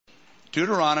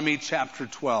Deuteronomy chapter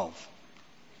 12.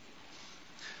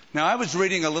 Now, I was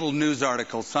reading a little news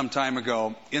article some time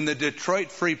ago in the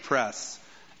Detroit Free Press,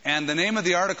 and the name of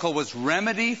the article was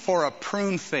Remedy for a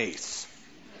Prune Face.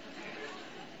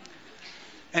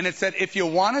 And it said, if you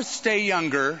want to stay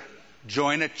younger,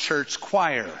 join a church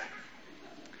choir.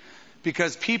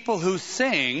 Because people who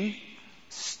sing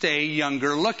stay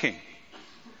younger looking.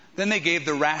 Then they gave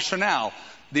the rationale.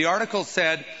 The article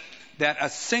said that a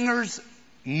singer's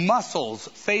muscles,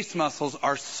 face muscles,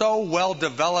 are so well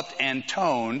developed and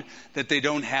toned that they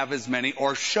don't have as many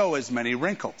or show as many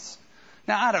wrinkles.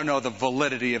 Now, I don't know the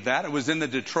validity of that. It was in the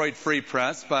Detroit Free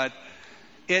Press, but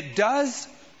it does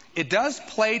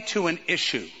play to an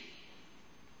issue.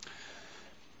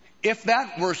 If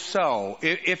that were so,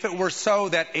 if it were so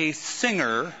that a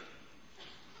singer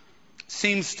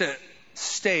seems to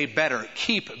stay better,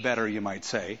 keep better, you might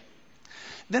say,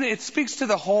 then it speaks to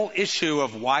the whole issue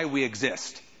of why we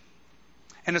exist.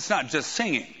 And it's not just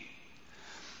singing.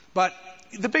 But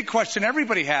the big question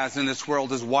everybody has in this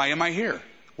world is, why am I here?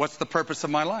 What's the purpose of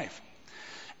my life?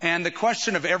 And the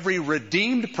question of every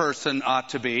redeemed person ought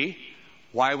to be,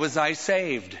 why was I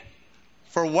saved?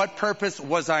 For what purpose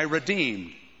was I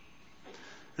redeemed?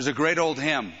 There's a great old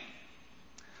hymn.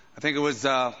 I think it was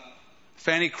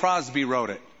Fanny Crosby wrote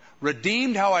it.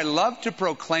 Redeemed, how I love to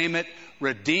proclaim it,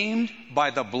 redeemed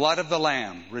by the blood of the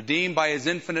Lamb, redeemed by His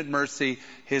infinite mercy,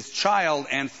 His child,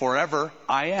 and forever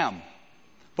I am.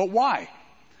 But why?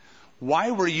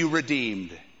 Why were you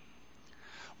redeemed?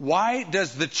 Why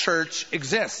does the church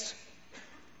exist?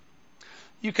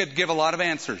 You could give a lot of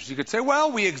answers. You could say,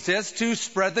 well, we exist to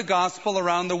spread the gospel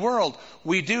around the world.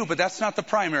 We do, but that's not the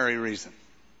primary reason.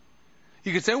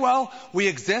 You could say, well, we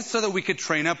exist so that we could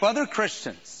train up other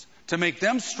Christians to make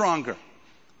them stronger.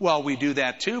 Well, we do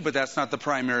that too, but that's not the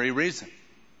primary reason.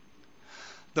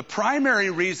 The primary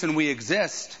reason we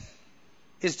exist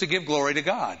is to give glory to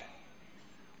God.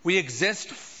 We exist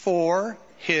for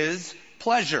His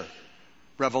pleasure.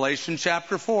 Revelation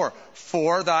chapter 4.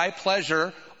 For thy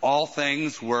pleasure all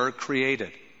things were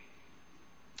created.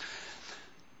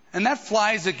 And that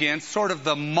flies against sort of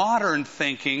the modern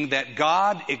thinking that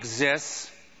God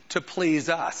exists to please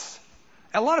us.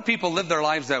 A lot of people live their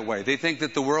lives that way. They think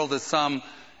that the world is some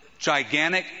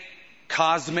gigantic,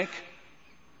 cosmic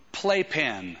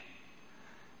playpen.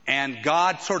 And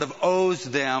God sort of owes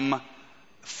them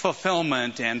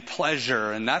fulfillment and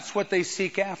pleasure. And that's what they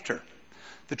seek after.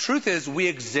 The truth is, we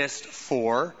exist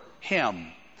for Him.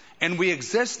 And we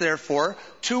exist, therefore,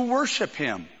 to worship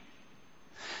Him.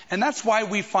 And that's why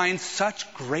we find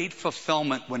such great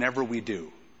fulfillment whenever we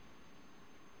do.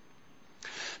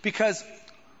 Because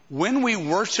when we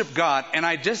worship God, and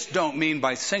I just don't mean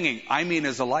by singing, I mean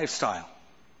as a lifestyle.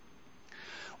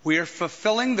 We are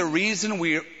fulfilling the reason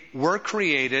we were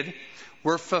created.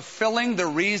 We're fulfilling the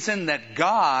reason that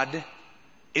God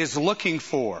is looking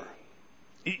for.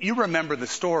 You remember the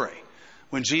story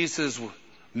when Jesus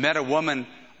met a woman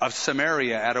of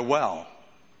Samaria at a well.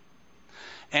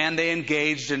 And they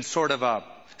engaged in sort of a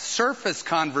surface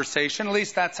conversation. At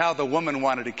least that's how the woman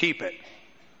wanted to keep it.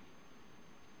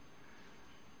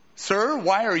 Sir,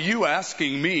 why are you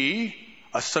asking me,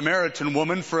 a Samaritan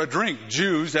woman, for a drink?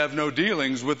 Jews have no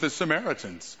dealings with the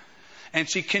Samaritans. And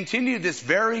she continued this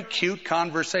very cute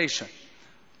conversation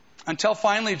until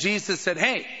finally Jesus said,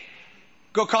 hey,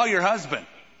 go call your husband.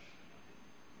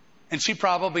 And she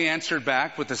probably answered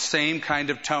back with the same kind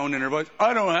of tone in her voice,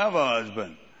 I don't have a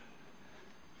husband.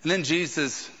 And then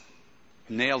Jesus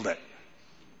nailed it.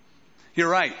 You're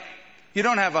right. You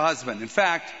don't have a husband. In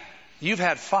fact, you've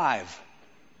had 5.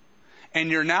 And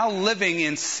you're now living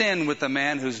in sin with a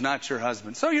man who's not your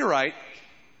husband. So you're right.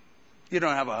 You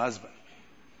don't have a husband.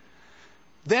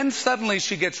 Then suddenly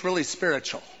she gets really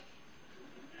spiritual.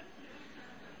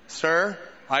 Sir,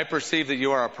 I perceive that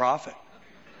you are a prophet.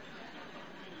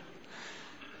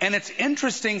 And it's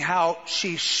interesting how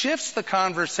she shifts the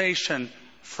conversation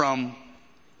from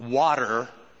water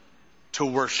to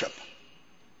worship.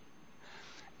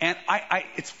 And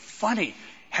it's funny.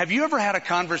 Have you ever had a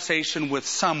conversation with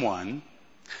someone,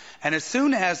 and as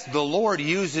soon as the Lord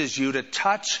uses you to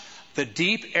touch the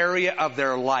deep area of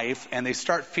their life and they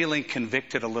start feeling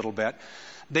convicted a little bit,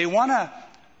 they want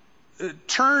to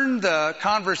turn the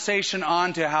conversation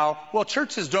on to how, well,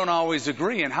 churches don't always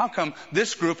agree, and how come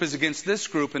this group is against this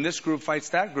group and this group fights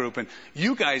that group and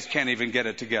you guys can't even get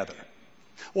it together.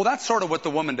 Well, that's sort of what the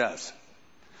woman does.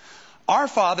 Our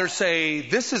fathers say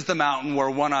this is the mountain where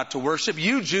one ought to worship.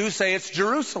 You Jews say it's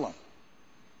Jerusalem.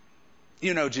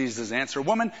 You know Jesus' answer.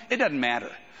 Woman, it doesn't matter.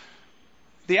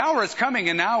 The hour is coming,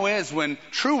 and now is, when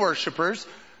true worshipers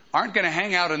aren't going to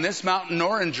hang out in this mountain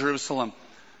nor in Jerusalem.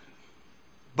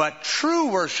 But true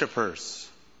worshipers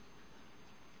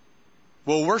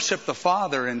will worship the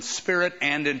Father in spirit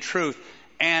and in truth.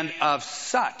 And of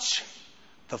such,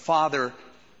 the Father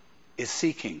is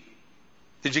seeking.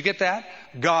 Did you get that?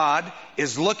 God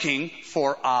is looking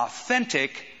for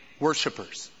authentic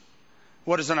worshipers.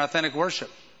 What is an authentic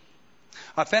worship?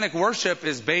 Authentic worship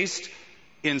is based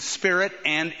in spirit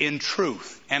and in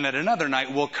truth. And at another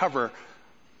night, we'll cover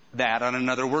that on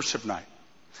another worship night.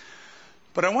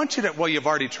 But I want you to, well, you've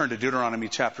already turned to Deuteronomy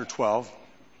chapter 12.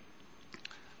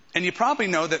 And you probably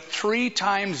know that 3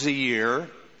 times a year,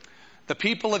 the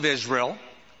people of Israel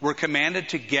were commanded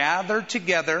to gather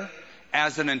together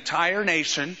as an entire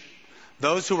nation.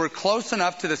 Those who were close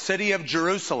enough to the city of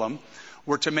Jerusalem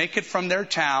were to make it from their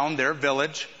town, their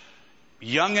village.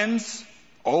 Young'uns,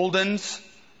 old'uns,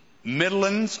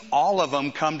 middle'uns, all of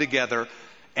them come together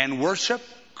and worship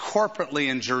corporately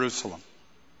in Jerusalem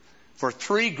for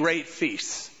 3 great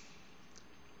feasts.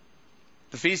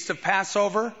 The Feast of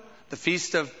Passover, the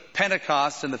Feast of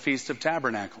Pentecost, and the Feast of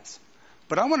Tabernacles.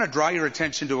 But I want to draw your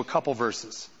attention to a couple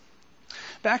verses.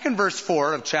 Back in verse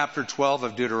 4 of chapter 12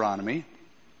 of Deuteronomy,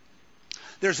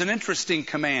 there's an interesting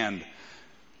command.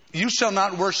 You shall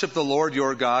not worship the Lord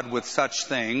your God with such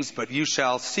things, but you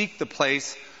shall seek the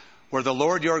place where the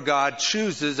Lord your God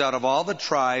chooses out of all the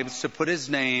tribes to put his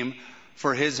name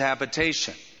for his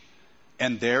habitation.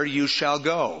 And there you shall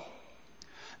go.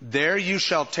 There you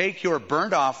shall take your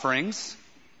burnt offerings,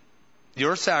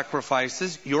 your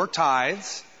sacrifices, your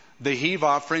tithes, the heave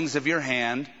offerings of your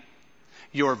hand,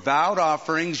 your vowed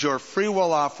offerings, your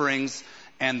freewill offerings,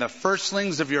 and the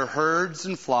firstlings of your herds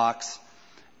and flocks.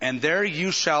 And there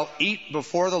you shall eat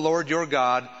before the Lord your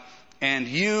God, and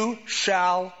you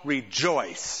shall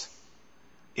rejoice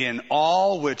in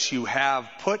all which you have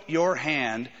put your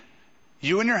hand,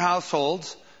 you and your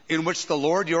households, in which the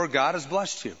Lord your God has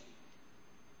blessed you.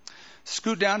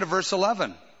 Scoot down to verse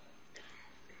 11.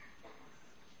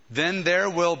 Then there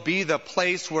will be the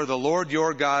place where the Lord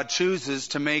your God chooses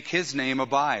to make his name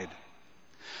abide.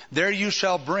 There you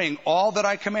shall bring all that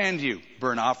I command you,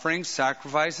 burnt offerings,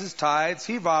 sacrifices, tithes,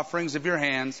 heave offerings of your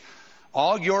hands,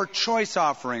 all your choice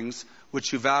offerings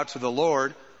which you vow to the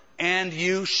Lord, and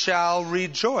you shall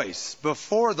rejoice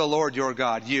before the Lord your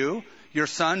God, you, your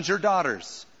sons, your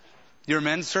daughters, your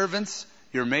men servants,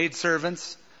 your maid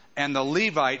servants, and the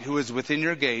Levite who is within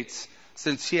your gates,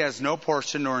 since he has no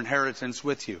portion nor inheritance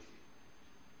with you.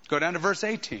 Go down to verse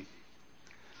 18.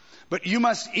 But you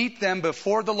must eat them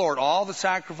before the Lord, all the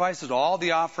sacrifices, all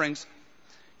the offerings.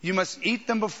 You must eat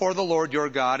them before the Lord your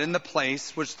God in the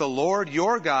place which the Lord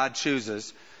your God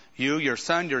chooses. You, your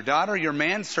son, your daughter, your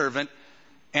manservant,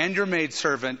 and your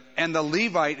maidservant, and the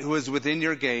Levite who is within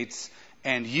your gates.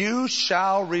 And you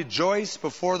shall rejoice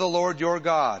before the Lord your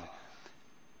God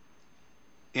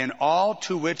in all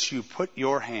to which you put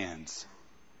your hands.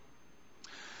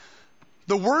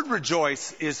 The word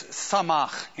rejoice is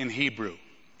samach in Hebrew.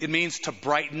 It means to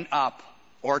brighten up,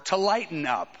 or to lighten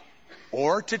up,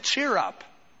 or to cheer up.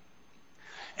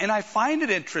 And I find it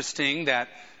interesting that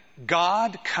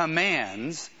God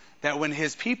commands that when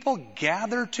his people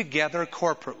gather together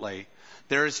corporately,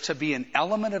 there is to be an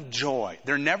element of joy.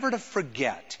 They're never to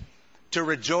forget to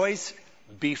rejoice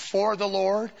before the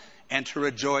Lord and to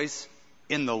rejoice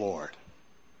in the Lord.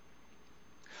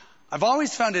 I've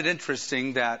always found it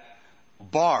interesting that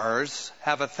bars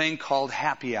have a thing called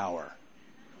happy hour.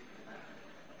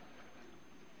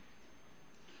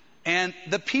 And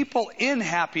the people in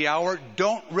happy hour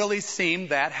don't really seem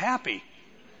that happy.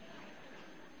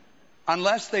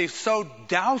 Unless they've so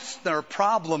doused their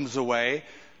problems away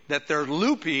that they're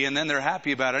loopy and then they're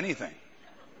happy about anything.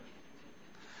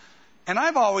 And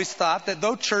I've always thought that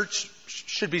though church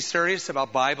should be serious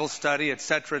about Bible study,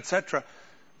 etc.,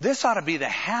 this ought to be the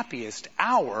happiest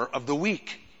hour of the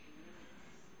week.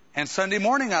 And Sunday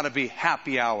morning ought to be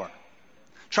happy hour.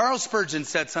 Charles Spurgeon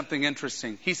said something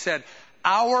interesting. He said,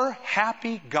 our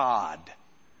happy God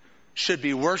should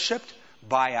be worshiped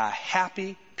by a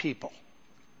happy people.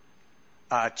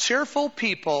 A cheerful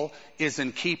people is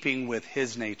in keeping with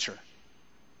his nature.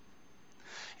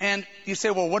 And you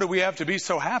say, well, what do we have to be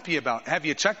so happy about? Have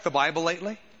you checked the Bible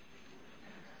lately?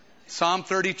 Psalm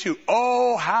 32.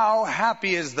 Oh, how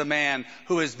happy is the man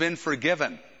who has been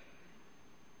forgiven.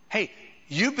 Hey,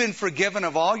 you've been forgiven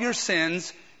of all your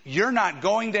sins. You're not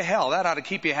going to hell. That ought to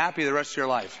keep you happy the rest of your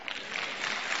life.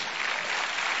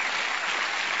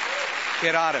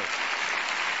 It ought to.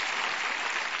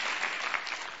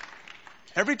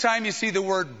 Every time you see the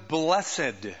word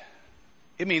blessed,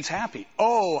 it means happy.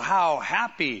 Oh, how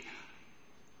happy.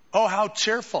 Oh, how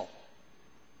cheerful.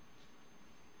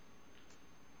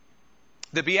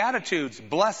 The Beatitudes,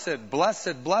 blessed,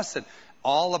 blessed, blessed.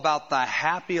 all about the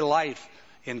happy life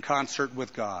in concert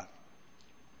with God.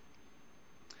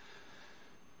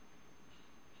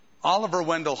 Oliver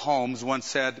Wendell Holmes once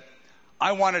said,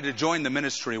 "I wanted to join the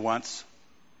ministry once.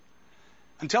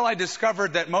 Until I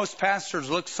discovered that most pastors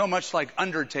look so much like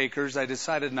undertakers, I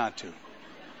decided not to."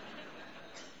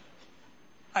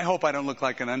 I hope I don't look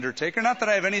like an undertaker. Not that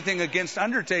I have anything against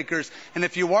undertakers. And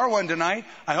if you are one tonight,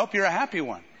 I hope you're a happy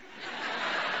one.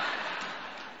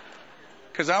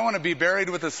 Because I want to be buried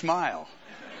with a smile.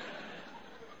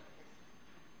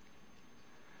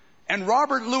 And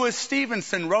Robert Louis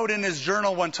Stevenson wrote in his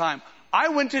journal one time, "I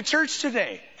went to church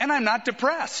today and I'm not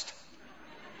depressed."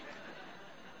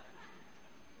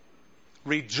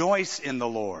 Rejoice in the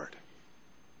Lord.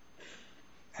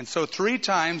 And so 3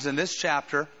 times in this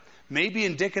chapter, may be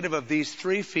indicative of these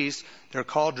 3 feasts. They're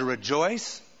called to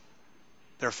rejoice,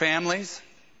 their families,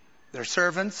 their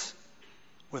servants,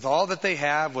 with all that they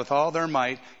have, with all their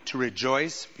might, to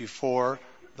rejoice before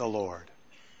the Lord.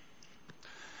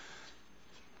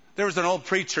 There was an old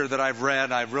preacher that I've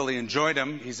read. I've really enjoyed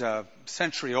him. He's a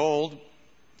century old,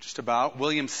 just about,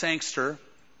 William Sangster.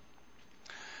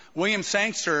 William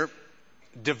Sangster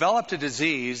developed a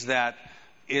disease that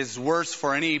is worse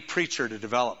for any preacher to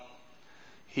develop.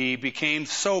 He became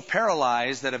so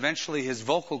paralyzed that eventually his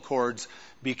vocal cords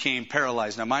became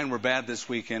paralyzed. Now mine were bad this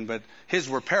weekend, but his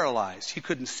were paralyzed. He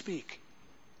couldn't speak.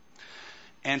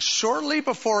 And shortly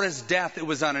before his death, it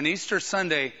was on an Easter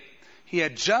Sunday, he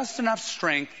had just enough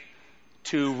strength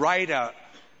to write a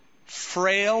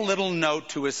frail little note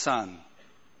to his son.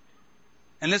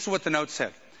 And this is what the note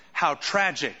said: "How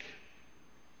tragic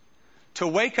to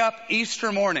wake up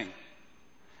Easter morning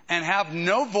and have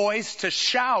no voice to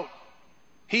shout,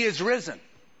 'He is risen.'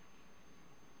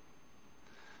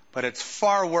 But it's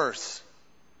far worse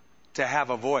to have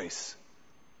a voice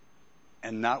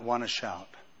and not want to shout."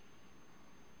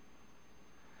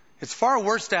 It's far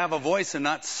worse to have a voice and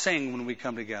not sing when we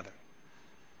come together.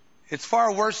 It's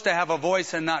far worse to have a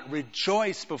voice and not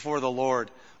rejoice before the Lord,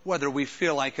 whether we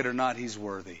feel like it or not. He's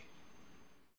worthy.